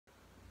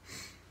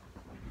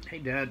Hey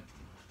Dad,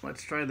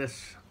 let's try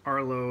this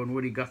Arlo and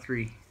Woody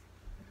Guthrie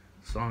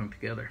song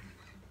together.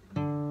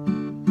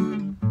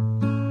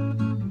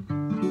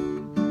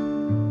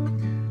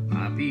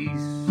 My peace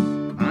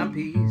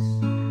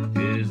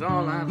is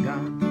all I've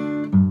got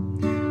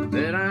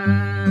that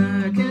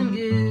I can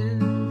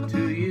give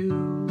to you.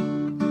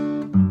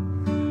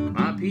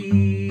 My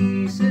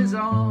peace is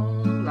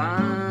all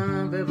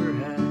I've ever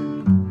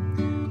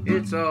had.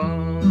 It's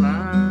all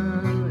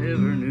I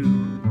ever knew.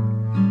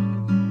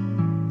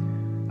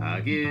 I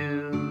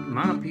give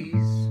my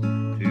peace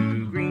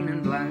to green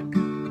and black,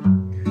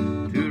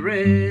 to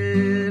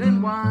red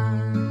and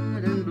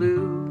white and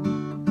blue.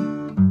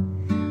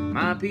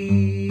 My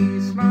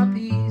peace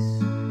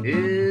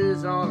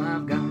is all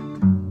I've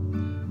got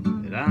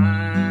that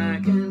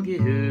I can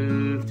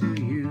give to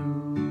you.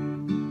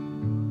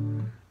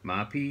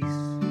 My peace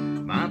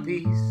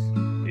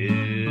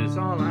is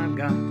all I've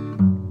got.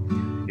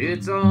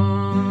 It's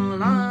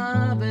all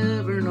I've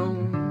ever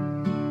known.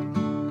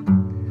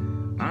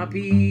 My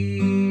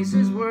peace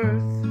is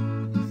worth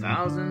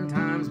 1,000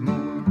 times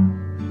more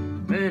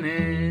than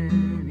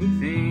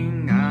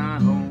anything I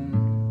own.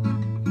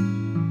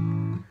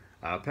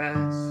 I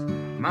pass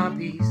my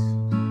peace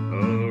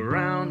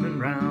around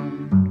and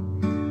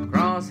round,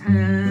 cross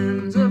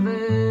hands of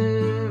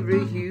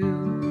every hue.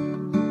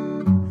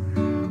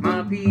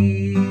 My peace